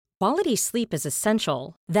Quality sleep is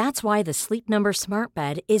essential. That's why the Sleep Number Smart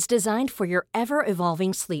Bed is designed for your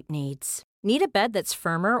ever-evolving sleep needs. Need a bed that's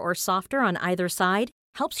firmer or softer on either side?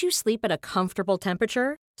 Helps you sleep at a comfortable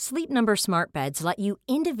temperature? Sleep Number Smart Beds let you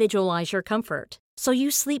individualize your comfort, so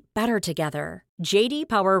you sleep better together. J.D.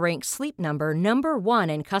 Power ranks Sleep Number number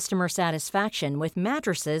 1 in customer satisfaction with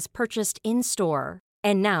mattresses purchased in-store.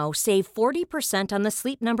 And now, save 40% on the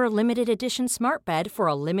Sleep Number Limited Edition Smart Bed for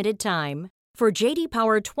a limited time. For J.D.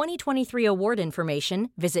 Power 2023 award information,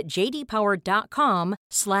 visit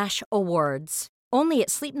jdpower.com/awards. Only at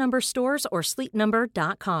Sleep Number stores or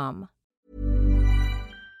sleepnumber.com.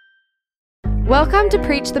 Welcome to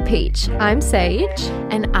Preach the Peach. I'm Sage.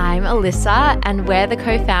 And I'm Alyssa, and we're the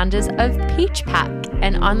co-founders of Peach Pack,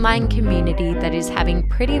 an online community that is having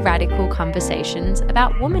pretty radical conversations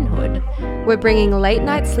about womanhood. We're bringing late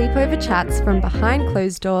night sleepover chats from behind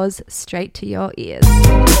closed doors straight to your ears.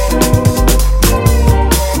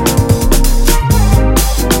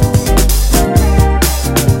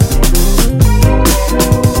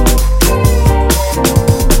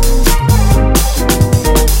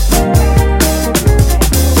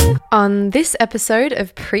 On this episode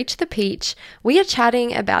of Preach the Peach, we are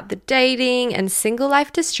chatting about the dating and single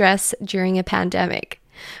life distress during a pandemic.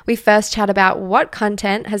 We first chat about what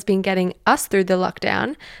content has been getting us through the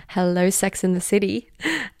lockdown. Hello, Sex in the City.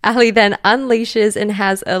 Ali then unleashes and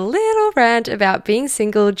has a little rant about being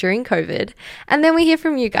single during COVID. And then we hear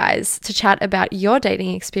from you guys to chat about your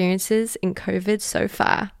dating experiences in COVID so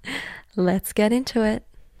far. Let's get into it.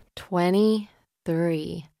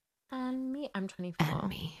 23. And me, I'm 24. And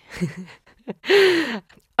me.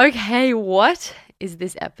 Okay, what is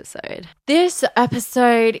this episode? This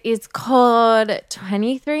episode is called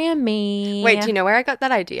 23andMe. Wait, do you know where I got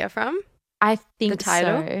that idea from? I think the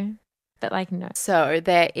title? so. But no. So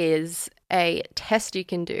there is a test you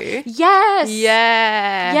can do. Yes.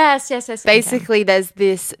 Yeah. Yes. Basically, there's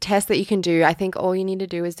this test that you can do. I think all you need to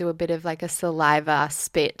do is do a bit of a saliva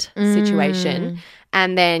spit situation.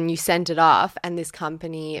 And then you send it off, and this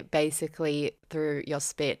company basically, through your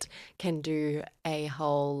spit, can do a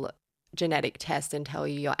whole genetic test and tell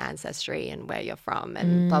you your ancestry and where you're from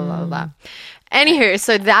and blah, blah, blah, blah. Anywho,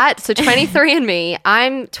 so 23andMe,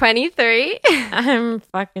 I'm 23. I'm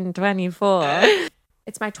fucking 24.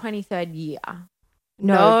 It's my 23rd year.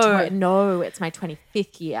 No, it's my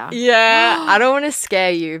 25th year. Yeah, I don't want to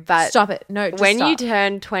scare you, but stop it. No, just when stop. you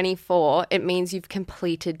turn 24, it means you've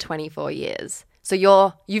completed 24 years. So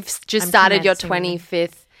you've just started your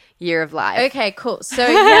 25th year of life. Okay, cool. So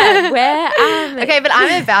yeah, where okay, but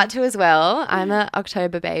I'm about to as well. I'm a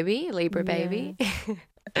October baby, Libra baby.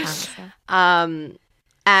 Cancer. And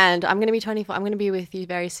I'm going to be 24. I'm going to be with you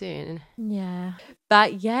very soon. Yeah.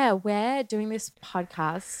 But yeah, we're doing this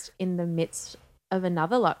podcast in the midst of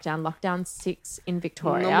another lockdown 6 in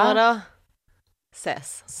Victoria. Número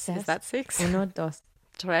 6. Is that 6? Uno, dos,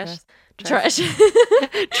 Tres.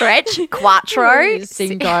 Quattro.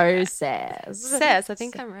 Cinco, ses. Ses, I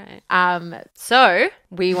think I'm right. So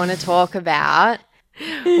we want to talk about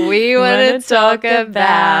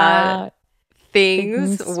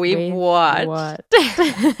things we've watched.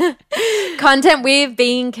 Content we've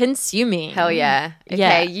been consuming. Hell yeah. Okay,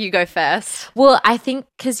 Yeah. you go first. Well, I think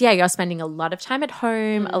because, you're spending a lot of time at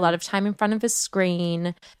home, a lot of time in front of a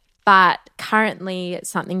screen. But currently,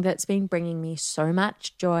 something that's been bringing me so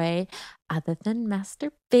much joy, other than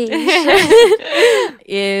masturbation,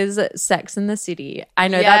 is Sex in the City. I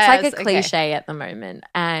know that's a cliche at the moment,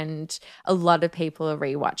 and a lot of people are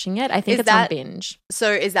rewatching it. I think it's on binge.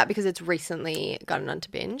 So is that because it's recently gotten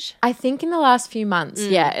onto binge? I think in the last few months,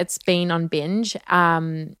 it's been on binge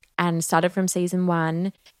and started from season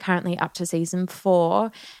 1, currently up to season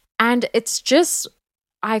 4. And it's just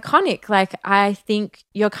iconic. I think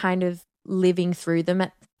you're kind of living through them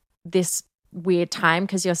at this weird time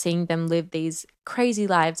because you're seeing them live these crazy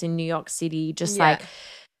lives in New York City, just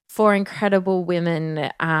 4 incredible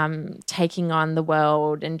women taking on the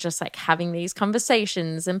world and just having these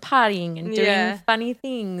conversations and partying and doing funny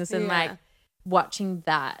things and watching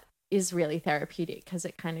that is really therapeutic because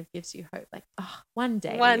it kind of gives you hope one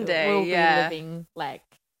day we'll be living like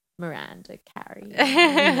Miranda, Carrie,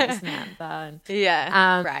 Samantha.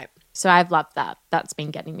 Right. So I've loved that. That's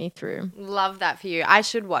been getting me through. Love that for you. I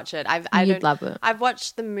should watch it. You'd love it. I've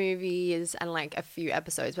watched the movies and a few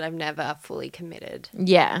episodes, but I've never fully committed.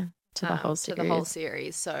 Yeah, to the whole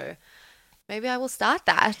series. So maybe I will start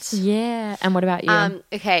that. Yeah. And what about you?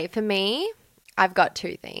 Okay, for me, I've got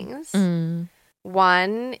 2 things.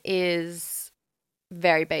 One is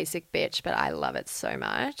very basic bitch, but I love it so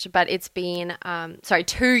much. But it's been 2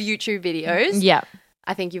 YouTube videos. Yeah.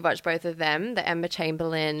 I think you've watched both of them. The Emma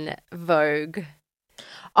Chamberlain Vogue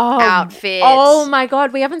outfit. Oh my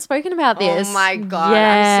God, we haven't spoken about this. Oh my God,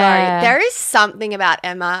 Yeah. I'm sorry. There is something about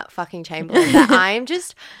Emma fucking Chamberlain that I am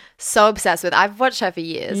just so obsessed with. I've watched her for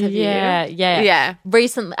years. Have you? Yeah.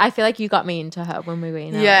 Recently, I feel like you got me into her when we were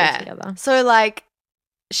in LA together. So like,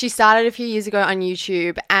 she started a few years ago on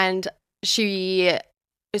YouTube, and she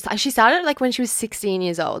started like when she was 16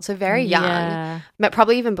 years old, so very young, but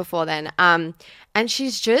probably even before then. And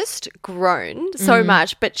she's just grown so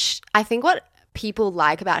much. But I think what people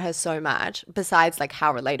like about her so much, besides like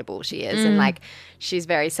how relatable she is, and like she's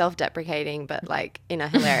very self-deprecating, but like in a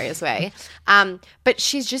hilarious way. But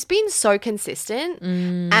she's just been so consistent.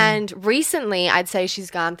 And recently, I'd say she's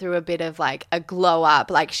gone through a bit of like a glow up.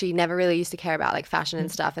 Like she never really used to care about like fashion and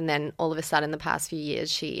stuff, and then all of a sudden, the past few years,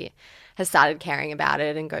 she has started caring about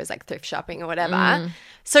it and goes like thrift shopping or whatever.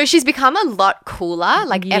 So she's become a lot cooler,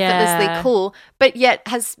 like effortlessly cool, but yet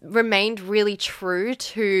has remained really true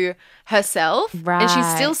to herself. Right. And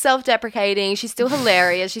she's still self-deprecating. She's still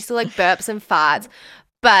hilarious. She still like burps and farts,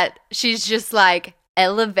 but she's just like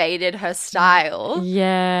elevated her style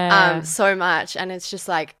so much. And it's just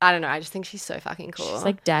like, I don't know, I just think she's so fucking cool. She's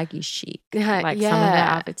like daggy chic. Like some of her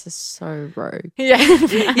outfits are so rogue.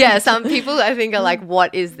 Yeah, some people I think are like,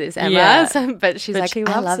 what is this, Emma? But she's like, she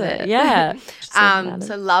I loves love it. Yeah.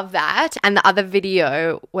 So love that. And the other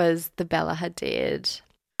video was the Bella Hadid.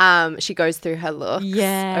 She goes through her looks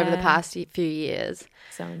over the past few years.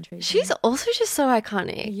 So intriguing. She's also just so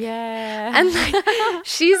iconic. Yeah. And like,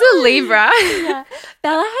 she's a Libra.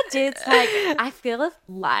 Bella Hadid's like, I feel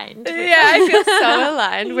aligned. I feel so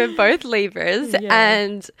aligned. We're both Libras.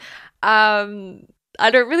 And I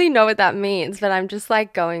don't really know what that means, but I'm just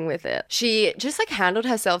like going with it. She just like handled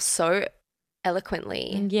herself so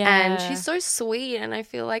eloquently. And she's so sweet. And I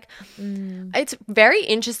feel like it's very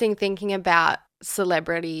interesting thinking about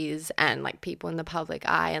celebrities and like people in the public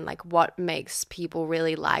eye and like what makes people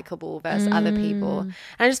really likable versus other people. And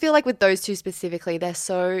I just feel like with those two specifically, they're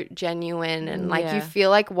so genuine and like you feel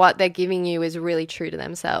like what they're giving you is really true to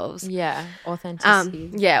themselves.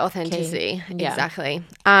 Authenticity. Authenticity. Exactly.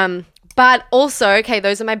 But also, okay,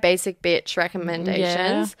 those are my basic bitch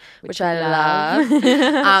recommendations, which I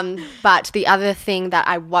love. But the other thing that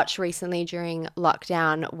I watched recently during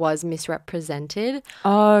lockdown was Misrepresented.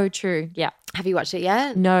 Oh, true. Yeah. Have you watched it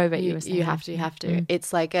yet? No, but you were saying you have to.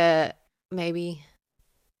 It's like a maybe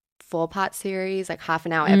 4-part series, like half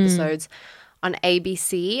an hour episodes on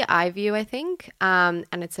ABC iView, I think. And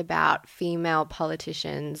it's about female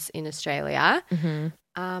politicians in Australia. And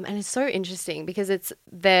it's so interesting because it's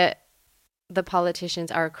the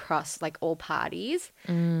politicians are across like all parties.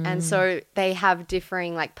 And so they have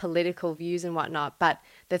differing like political views and whatnot, but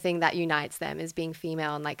the thing that unites them is being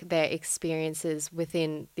female and like their experiences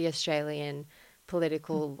within the Australian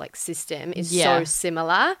political like system is so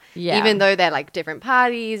similar, even though they're like different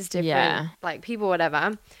parties, different like people,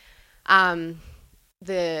 whatever.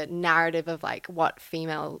 The narrative of like what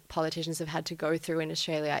female politicians have had to go through in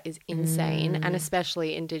Australia is insane, and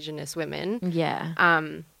especially Indigenous women.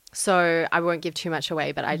 So I won't give too much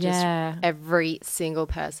away, but I just every single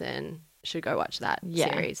person should go watch that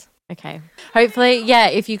series. Okay. Hopefully,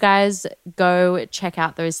 if you guys go check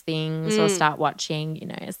out those things or start watching, you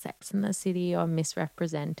know, Sex and the City or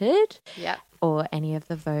Misrepresented or any of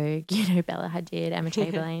the Vogue, you know, Bella Hadid, Emma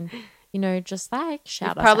Chamberlain, you know, just like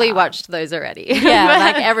shout us probably out. watched those already.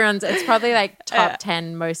 Like everyone's, it's probably like top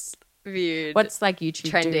 10 most viewed. What's like YouTube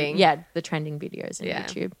trending? The trending videos on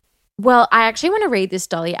YouTube. Well, I actually want to read this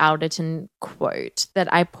Dolly Alderton quote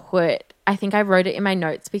that I think I wrote it in my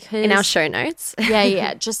notes because in our show notes.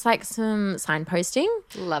 Just like some signposting.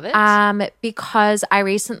 Love it. Because I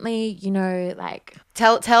recently, you know, like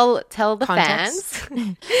tell the fans,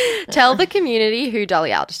 tell the community who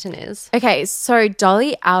Dolly Alderton is. Okay, so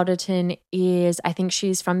Dolly Alderton is, I think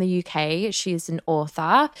she's from the UK. She's an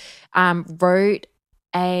author. Wrote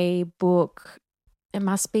a book. It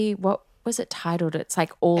must be what was it titled? It's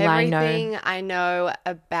like Everything I know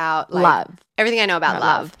about like, love. Everything I know about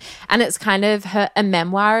love. And it's kind of a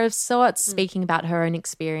memoir of sorts, speaking about her own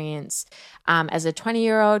experience as a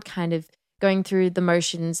 20-year-old, kind of going through the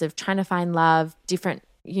motions of trying to find love, different,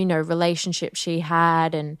 you know, relationships she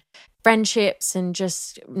had and friendships and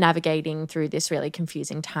just navigating through this really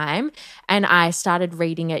confusing time. And I started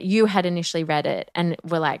reading it. You had initially read it and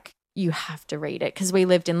were like, you have to read it because we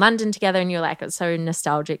lived in London together and you're like, it's so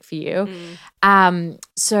nostalgic for you.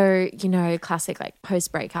 So, you know, classic like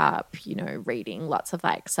post-breakup, you know, reading lots of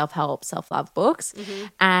like self-help, self-love books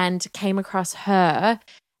and came across her.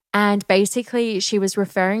 And basically she was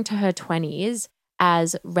referring to her 20s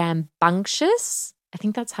as rambunctious. I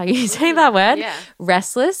think that's how you say that word.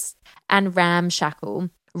 Restless and ramshackle,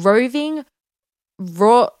 roving,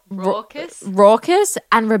 raucous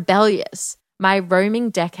and rebellious. My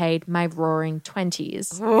roaming decade, my roaring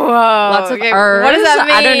 20s. Whoa. Lots of R's. What does that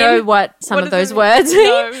mean? I don't know what some of those words mean.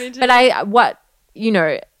 No, me too. But what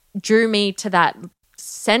drew me to that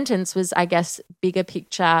sentence was, I guess, bigger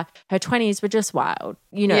picture. Her 20s were just wild,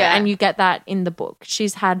 and you get that in the book.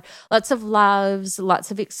 She's had lots of loves,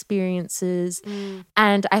 lots of experiences.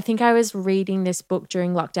 And I think I was reading this book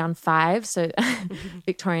during lockdown 5. So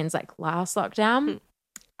Victorians last lockdown.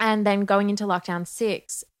 And then going into lockdown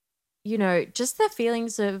 6, just the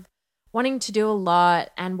feelings of wanting to do a lot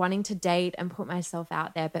and wanting to date and put myself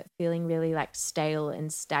out there, but feeling really stale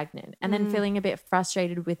and stagnant. And then feeling a bit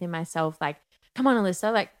frustrated within myself, come on,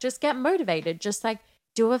 Alyssa, just get motivated. Just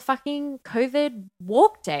do a fucking COVID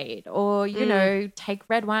walk date or, take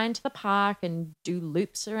red wine to the park and do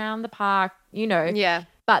loops around the park, Yeah.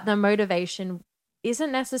 But the motivation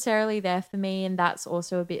isn't necessarily there for me. And that's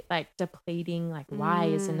also a bit depleting. Why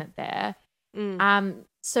isn't it there?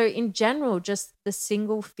 So in general, just the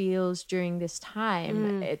single feels during this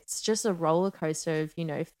time, it's just a roller coaster of,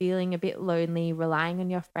 feeling a bit lonely, relying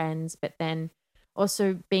on your friends, but then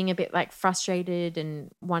also being a bit frustrated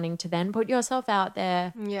and wanting to then put yourself out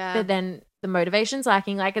there. Yeah. But then the motivation's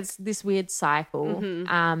lacking. It's this weird cycle.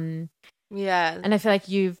 Yeah. And I feel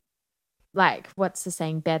you've what's the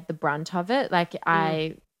saying, bear the brunt of it.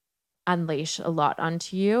 I unleash a lot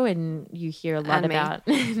onto you and you hear a lot about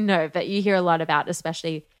but you hear a lot about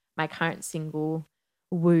especially my current single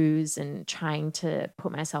woos and trying to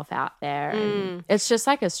put myself out there. And it's just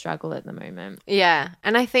a struggle at the moment. Yeah.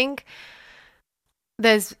 And I think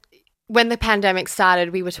when the pandemic started,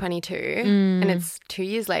 we were 22 and it's 2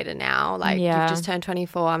 years later now. You've just turned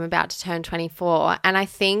 24. I'm about to turn 24. And I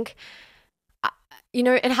think,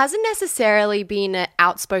 it hasn't necessarily been an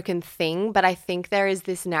outspoken thing, but I think there is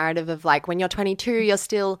this narrative of when you're 22, you're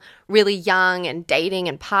still really young and dating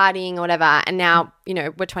and partying or whatever. And now,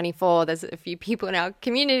 we're 24. There's a few people in our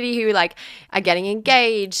community who are getting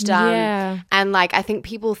engaged. And I think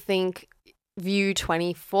people view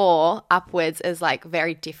 24 upwards as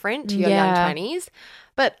very different to your young 20s.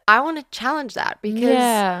 But I want to challenge that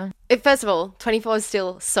because first of all, 24 is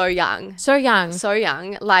still so young. So young. So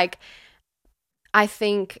young. I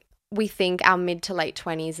think we think our mid to late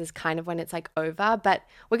 20s is kind of when it's over, but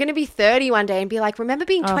we're going to be 30 one day and be remember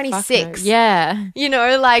being 26? No.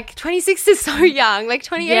 Yeah. 26 is so young.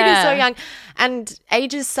 28 is so young. And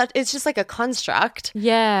age is it's just a construct.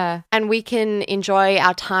 Yeah. And we can enjoy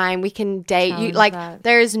our time. We can date.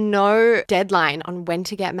 There is no deadline on when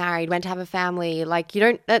to get married, when to have a family. You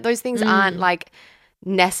don't, those things aren't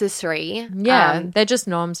necessary. They're just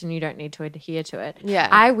norms and you don't need to adhere to it.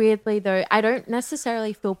 I weirdly though, I don't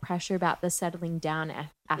necessarily feel pressure about the settling down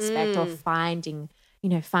aspect or finding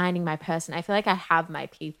my person. I feel I have my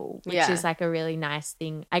people, which is a really nice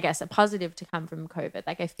thing, I guess, a positive to come from COVID.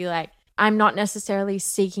 I feel I'm not necessarily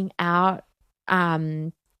seeking out a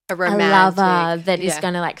lover that is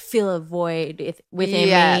going to fill a void within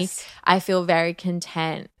me. I feel very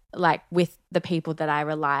content with the people that I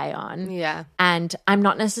rely on. Yeah. And I'm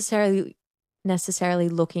not necessarily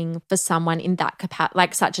looking for someone in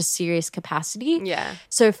that such a serious capacity. Yeah.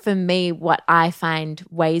 So for me, what I find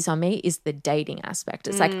weighs on me is the dating aspect.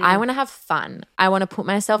 It's I want to have fun. I want to put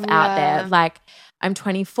myself out there. I'm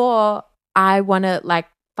 24. I want to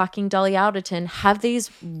fucking Dolly Alderton have these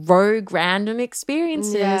rogue random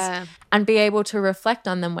experiences and be able to reflect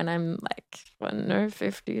on them when I'm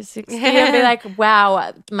 50, 60 and be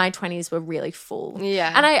wow, my 20s were really full.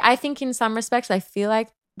 Yeah. And I think in some respects I feel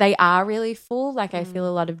they are really full. I feel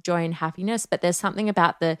a lot of joy and happiness, but there's something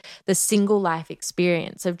about the single life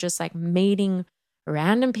experience of just meeting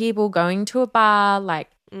random people, going to a bar,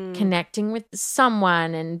 connecting with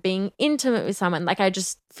someone and being intimate with someone. I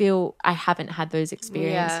just feel I haven't had those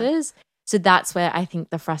experiences. So that's where I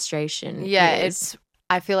think the frustration is.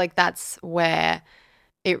 I feel that's where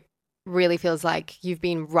it really feels you've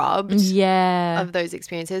been robbed of those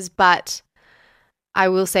experiences. But I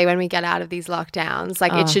will say when we get out of these lockdowns,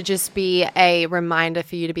 it should just be a reminder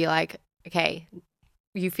for you to be okay,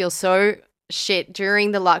 you feel so shit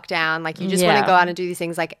during the lockdown, you just want to go out and do these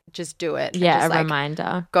things, just do it. Yeah, just, a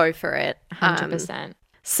reminder. Go for it. 100%.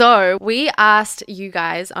 So we asked you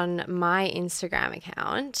guys on my Instagram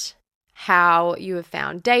account how you have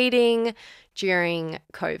found dating during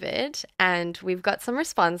COVID, and we've got some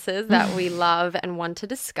responses that we love and want to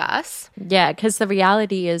discuss. Yeah, because the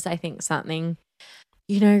reality is, I think something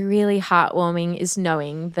really heartwarming is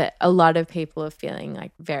knowing that a lot of people are feeling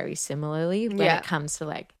very similarly when it comes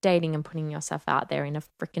to dating and putting yourself out there in a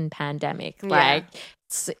freaking pandemic.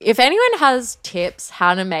 If anyone has tips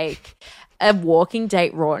how to make a walking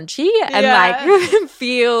date raunchy and like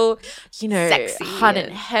feel, you know, sexy hot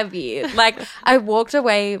and heavy. Like I walked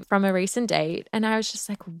away from a recent date and I was just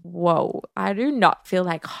like, whoa, I do not feel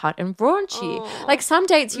like hot and raunchy. Like some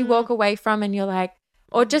dates you walk away from and you're like,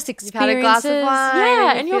 or just experiences. You've had a glass of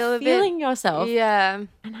wine and you're feeling yourself. Yeah.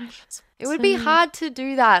 And I just, It would be hard to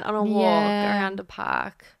do that on a walk around a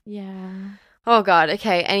park. Yeah. Oh, God.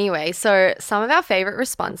 Okay. Anyway, so some of our favorite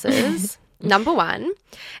responses. Number 1,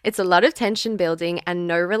 it's a lot of tension building and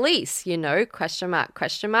no release, you know, question mark,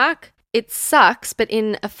 question mark. It sucks, but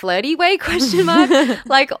in a flirty way, question mark.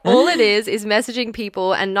 Like all it is messaging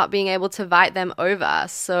people and not being able to invite them over.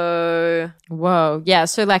 So. Whoa. Yeah.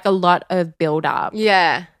 So like a lot of build up.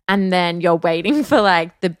 Yeah. And then you're waiting for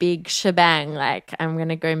like the big shebang, like I'm going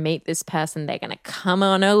to go meet this person. They're going to come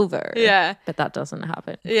on over. Yeah. But that doesn't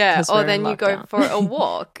happen. Yeah. Or then you go for a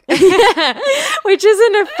walk. Which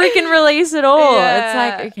isn't a freaking release at all. Yeah. It's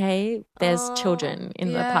like, okay, there's children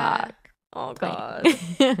in the park. Oh, God.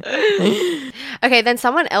 Okay, then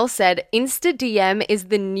someone else said, Insta DM is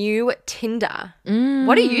the new Tinder.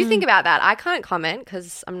 What do you think about that? I can't comment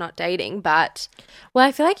because I'm not dating, but... Well,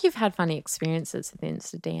 I feel like you've had funny experiences with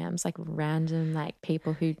Insta DMs, like random like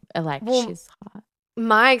people who are like, she's hot.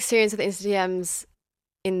 My experience with Insta DMs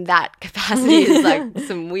in that capacity is like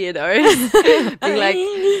some weirdos being like,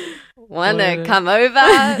 wanna come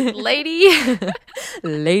over, lady?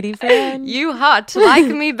 Lady friend. You hot, like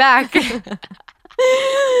me back.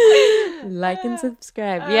 Like and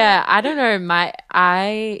subscribe. Yeah, I don't know.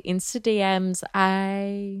 Insta DMs,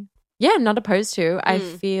 not opposed to. I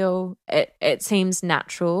feel it seems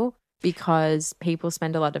natural because people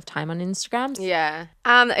spend a lot of time on Instagrams. Yeah.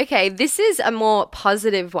 Okay, this is a more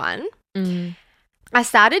positive one. I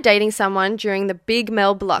started dating someone during the big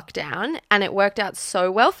Melbourne lockdown and it worked out so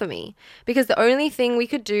well for me because the only thing we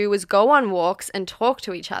could do was go on walks and talk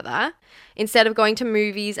to each other. Instead of going to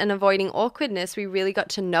movies and avoiding awkwardness, we really got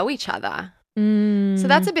to know each other. So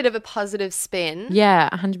that's a bit of a positive spin. Yeah,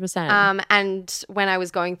 100%. And when I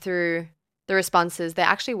was going through the responses, there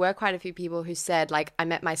actually were quite a few people who said, like, I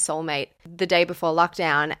met my soulmate the day before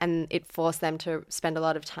lockdown and it forced them to spend a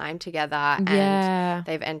lot of time together and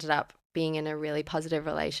they've ended up being in a really positive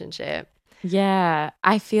relationship. Yeah,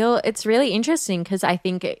 I feel it's really interesting because I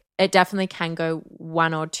think it definitely can go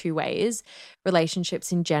one or two ways.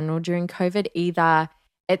 Relationships in general during COVID, either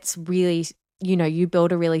it's really, you know, you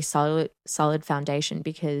build a really solid foundation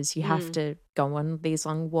because you have to go on these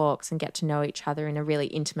long walks and get to know each other in a really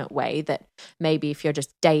intimate way that maybe if you're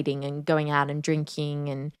just dating and going out and drinking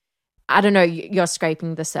and I don't know, you're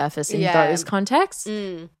scraping the surface in those contexts.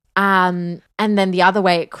 And then the other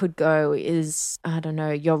way it could go is, I don't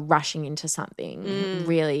know, you're rushing into something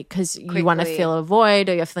really because you want to fill a void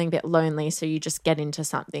or you're feeling a bit lonely. So you just get into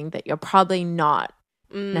something that you're probably not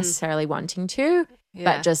necessarily wanting to,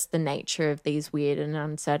 but just the nature of these weird and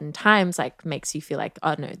uncertain times like makes you feel like,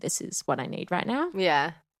 oh no, this is what I need right now.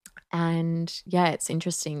 Yeah. And yeah, it's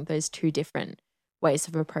interesting, those two different ways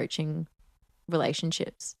of approaching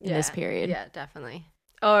relationships in this period. Yeah, definitely.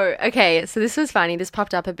 Oh, okay. So this was funny. This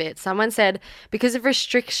popped up a bit. Someone said, because of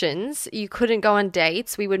restrictions, you couldn't go on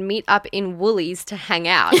dates. We would meet up in Woolies to hang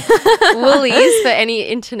out. Woolies, for any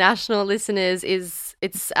international listeners, it's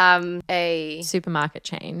a supermarket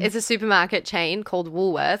chain. It's a supermarket chain called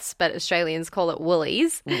Woolworths, but Australians call it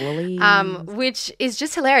Woolies. Which is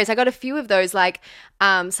just hilarious. I got a few of those. Like,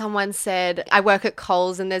 someone said, I work at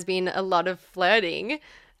Coles and there's been a lot of flirting.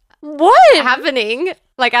 What? Happening,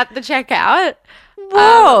 like at the checkout.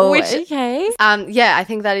 Whoa, okay. Yeah, I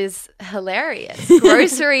think that is hilarious.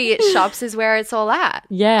 Grocery shops is where it's all at.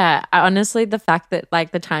 Yeah, honestly, the fact that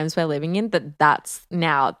like the times we're living in, that's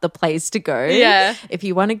now the place to go. Yeah. If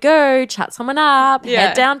you want to go, chat someone up,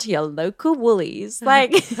 head down to your local Woolies.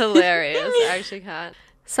 Like hilarious. I actually can't.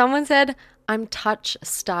 Someone said, I'm touch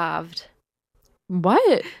starved.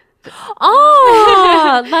 What?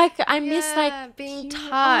 Oh, like I miss like being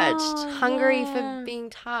touched, hungry for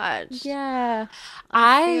being touched. Yeah,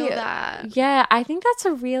 I feel that. Yeah, I think that's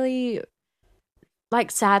a really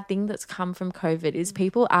like sad thing that's come from COVID is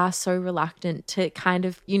people are so reluctant to kind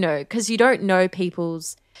of, you know, because you don't know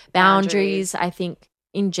people's boundaries. I think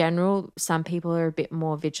in general, some people are a bit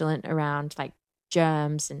more vigilant around like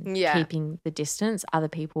germs and keeping the distance. Other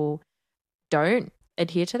people don't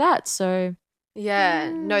adhere to that, so. Yeah,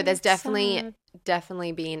 no, there's definitely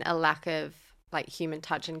been a lack of like human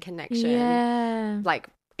touch and connection, like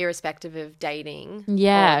irrespective of dating,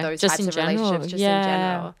 or those just types of relationships, just in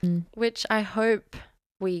general. Which I hope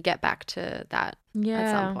we get back to that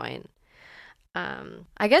at some point.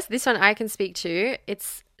 I guess this one I can speak to.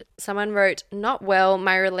 It's someone wrote, "Not well.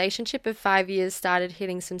 My relationship of 5 years started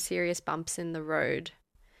hitting some serious bumps in the road."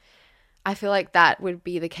 I feel like that would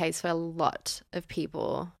be the case for a lot of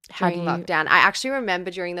people during lockdown. I actually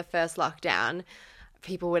remember during the first lockdown,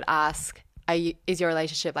 people would ask, is your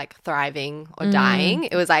relationship like thriving or dying?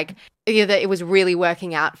 It was like either it was really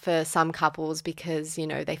working out for some couples because, you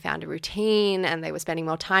know, they found a routine and they were spending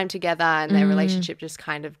more time together and their relationship just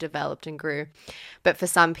kind of developed and grew. But for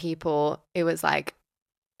some people, it was like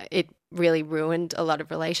it really ruined a lot of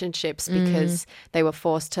relationships because they were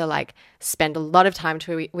forced to like spend a lot of time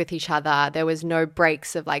with each other. There was no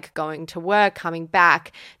breaks of like going to work, coming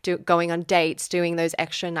back, going on dates, doing those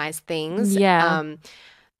extra nice things. Yeah.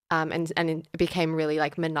 And it became really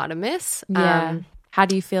like monotonous. Yeah. How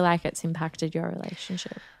do you feel like it's impacted your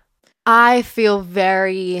relationship? I feel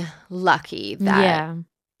very lucky that,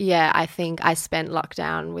 Yeah. I think I spent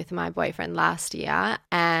lockdown with my boyfriend last year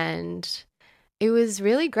and it was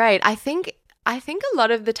really great. I think a lot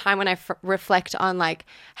of the time when I reflect on like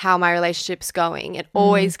how my relationship's going, it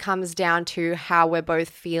always comes down to how we're both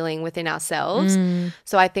feeling within ourselves.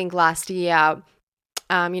 So I think last year,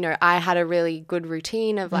 you know, I had a really good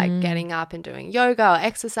routine of like getting up and doing yoga or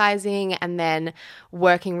exercising and then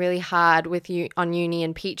working really hard with you on uni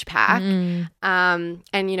and Peach Pack. And,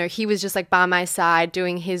 you know, he was just like by my side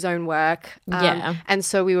doing his own work. And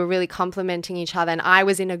so we were really complimenting each other and I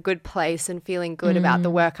was in a good place and feeling good about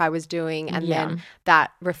the work I was doing. And then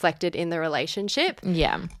that reflected in the relationship.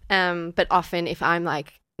 Yeah. But often if I'm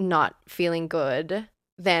like not feeling good,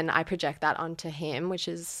 then I project that onto him, which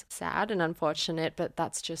is sad and unfortunate, but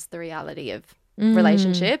that's just the reality of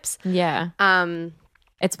relationships. Yeah.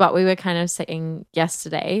 It's what we were kind of saying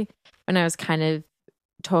yesterday when I was kind of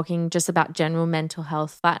talking just about general mental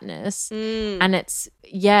health flatness. And it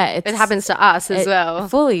happens to us as well.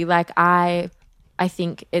 Fully. Like I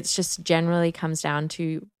think it's just generally comes down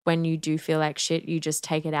to when you do feel like shit, you just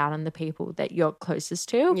take it out on the people that you're closest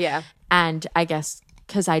to. Yeah. And I guess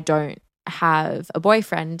because I don't have a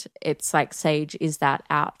boyfriend, it's like Sage is that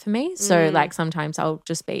out for me. So like sometimes I'll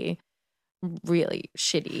just be really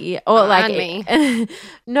shitty or like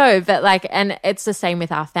no, but like, and it's the same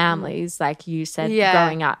with our families. Like you said,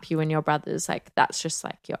 growing up, you and your brothers, like that's just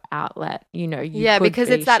like your outlet, you know. Because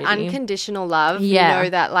it's that unconditional love. You know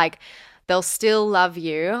that like they'll still love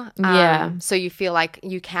you. So you feel like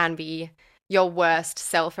you can be your worst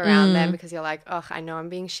self around them because you're like, oh, I know I'm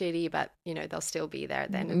being shitty, but, you know, they'll still be there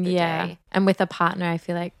at the end of the day. And with a partner, I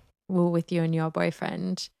feel like, well, with you and your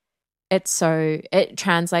boyfriend, it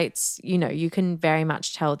translates, you know, you can very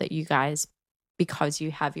much tell that you guys, because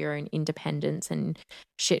you have your own independence and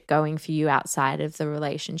shit going for you outside of the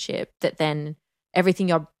relationship, that then everything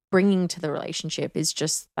you're bringing to the relationship is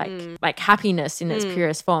just like happiness in its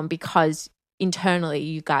purest form because internally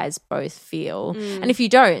you guys both feel. And if you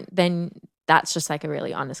don't, then that's just like a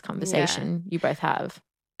really honest conversation you both have.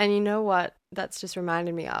 And you know what that's just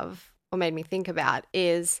reminded me of or made me think about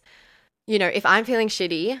is, you know, if I'm feeling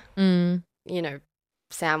shitty, you know,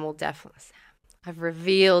 Sam will definitely, I've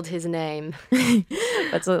revealed his name.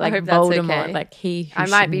 That's like Voldemort, okay. Like he who I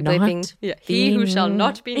might be bleeping. He who shall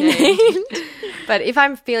not be named. But if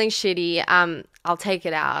I'm feeling shitty, I'll take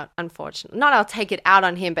it out, unfortunately. Not I'll take it out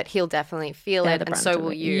on him, but he'll definitely feel it and so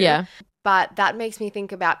will you. Yeah. But that makes me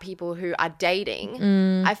think about people who are dating.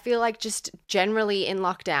 I feel like just generally in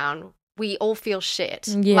lockdown, we all feel shit.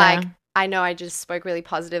 Yeah. Like I know I just spoke really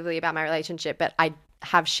positively about my relationship, but I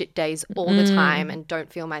have shit days all the time and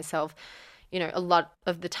don't feel myself, you know, a lot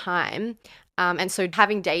of the time. And so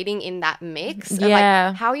having dating in that mix, of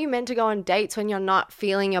like, how are you meant to go on dates when you're not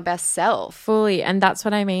feeling your best self? Fully. And that's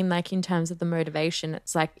what I mean, like in terms of the motivation.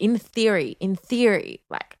 It's like in theory,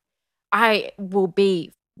 like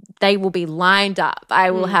they will be lined up.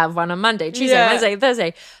 I will have one on Monday, Tuesday, Wednesday,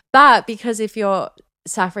 Thursday. But because if you're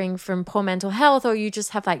suffering from poor mental health or you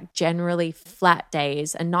just have like generally flat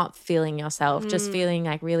days and not feeling yourself, just feeling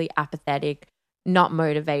like really apathetic, not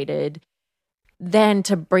motivated, then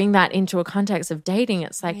to bring that into a context of dating,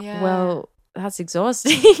 it's like, well, that's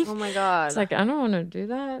exhausting. Oh my God. It's like, I don't want to do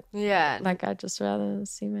that. Yeah. Like I'd just rather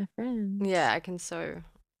see my friends. Yeah,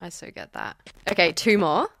 I so get that. Okay, 2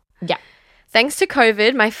 more. Yeah. Thanks to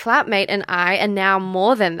COVID, my flatmate and I are now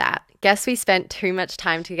more than that. Guess we spent too much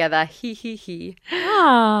time together. He.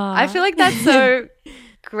 I feel like that's so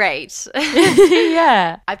great.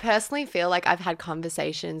 Yeah. I personally feel like I've had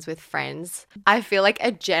conversations with friends. I feel like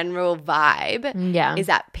a general vibe is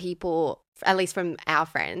that people, at least from our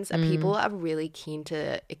friends, people are really keen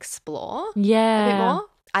to explore a bit more.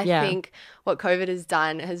 I think what COVID has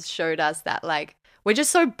done has showed us that like we're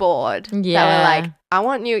just so bored that we're like, I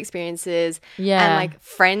want new experiences. Yeah. And like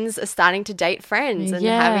friends are starting to date friends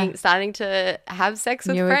and starting to have sex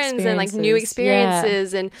with friends and like new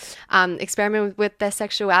experiences and experiment with their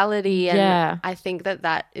sexuality. And I think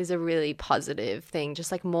that is a really positive thing,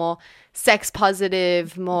 just like more sex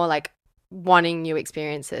positive, more like wanting new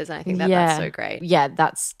experiences. And I think that's so great. Yeah,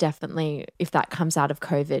 that's definitely, if that comes out of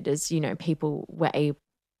COVID, is, you know, people were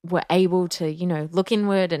able to, you know, look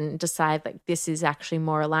inward and decide like this is actually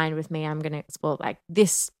more aligned with me. I'm going to explore like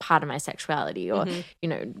this part of my sexuality or, you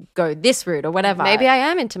know, go this route or whatever. Maybe I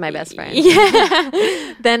am into my best friend.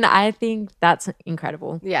 Yeah. Then I think that's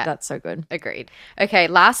incredible. Yeah. That's so good. Agreed. Okay,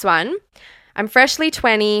 last one. I'm freshly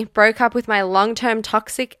 20, broke up with my long-term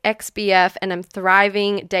toxic ex-BF, and I'm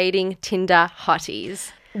thriving dating Tinder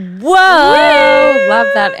hotties. Whoa! Love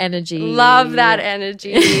that energy. Love that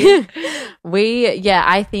energy.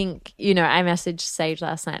 I think, you know, I messaged Sage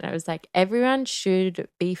last night and I was like, everyone should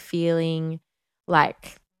be feeling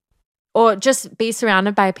like, or just be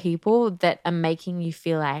surrounded by people that are making you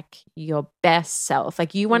feel like your best self.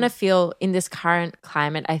 Like you want to feel in this current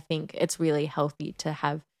climate, I think it's really healthy to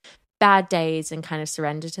have bad days and kind of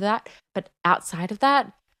surrender to that. But outside of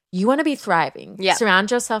that, you want to be thriving. Yeah. Surround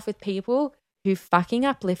yourself with people who fucking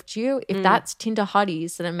uplift you. If that's Tinder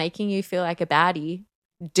hotties that are making you feel like a baddie,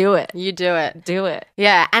 do it. You do it. Do it.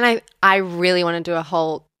 Yeah. And I really want to do a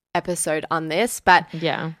whole episode on this, but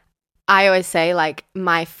I always say like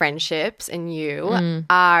my friendships and you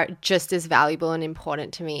are just as valuable and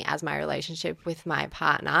important to me as my relationship with my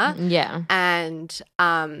partner. Yeah. And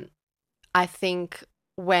I think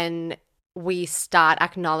when we start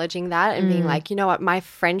acknowledging that and being like, you know what, my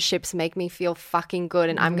friendships make me feel fucking good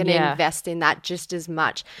and I'm going to invest in that just as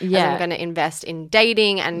much as I'm going to invest in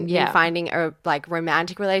dating and in finding a like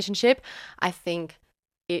romantic relationship. I think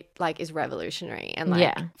it like is revolutionary and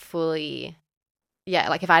like fully,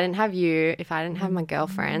 like if I didn't have you, if I didn't have my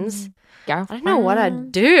girlfriends, I don't know what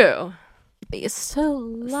I'd do. Be so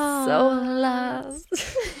lost. So lost.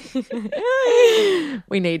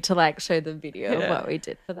 We need to like show the video of what we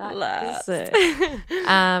did for that. So,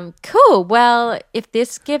 cool. Well, if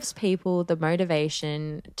this gives people the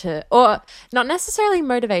motivation to, or not necessarily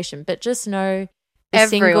motivation, but just know the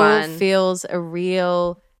single feels a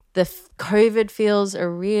real, the COVID feels a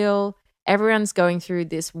real, everyone's going through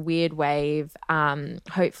this weird wave.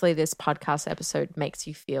 Hopefully this podcast episode makes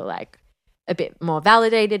you feel like a bit more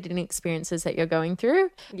validated in experiences that you're going through.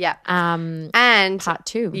 Yeah. And part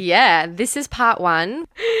 2. Yeah, this is part 1.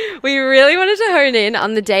 We really wanted to hone in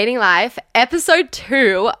on the dating life. Part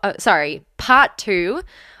 2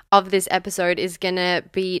 of this episode is going to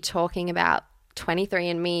be talking about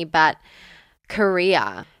 23andMe, but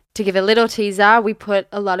career. To give a little teaser, we put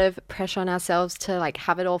a lot of pressure on ourselves to like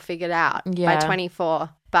have it all figured out by 24.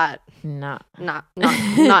 But not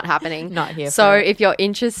happening. Not here. So if you're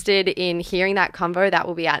interested in hearing that convo, that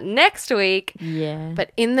will be out next week. Yeah.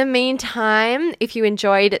 But in the meantime, if you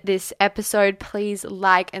enjoyed this episode, please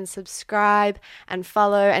like and subscribe and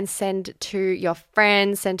follow and send to your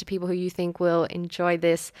friends, send to people who you think will enjoy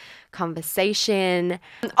this conversation.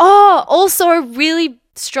 Oh, also a really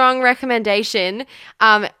strong recommendation.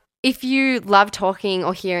 If you love talking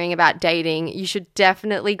or hearing about dating, you should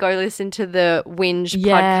definitely go listen to the Whinge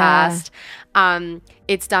podcast.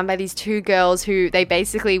 It's done by these 2 girls who they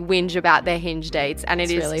basically whinge about their Hinge dates, and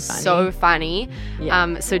it's really funny. So funny.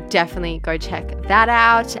 Yeah. So definitely go check that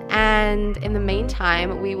out. And in the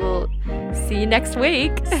meantime, we will see you next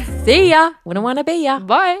week. See ya. Wouldn't want to be ya.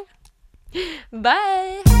 Bye.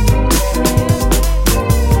 Bye.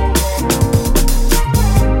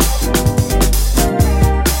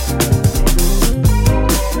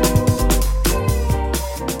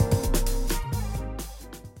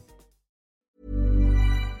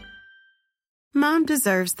 Mom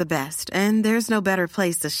deserves the best, and there's no better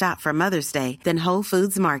place to shop for Mother's Day than Whole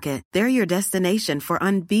Foods Market. They're your destination for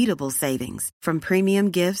unbeatable savings, from premium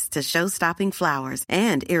gifts to show-stopping flowers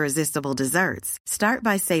and irresistible desserts. Start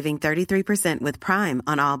by saving 33% with Prime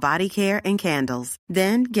on all body care and candles.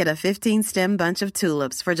 Then get a 15-stem bunch of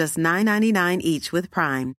tulips for just $9.99 each with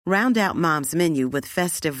Prime. Round out Mom's menu with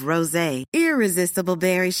festive rosé, irresistible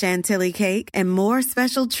berry chantilly cake, and more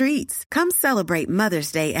special treats. Come celebrate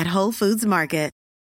Mother's Day at Whole Foods Market.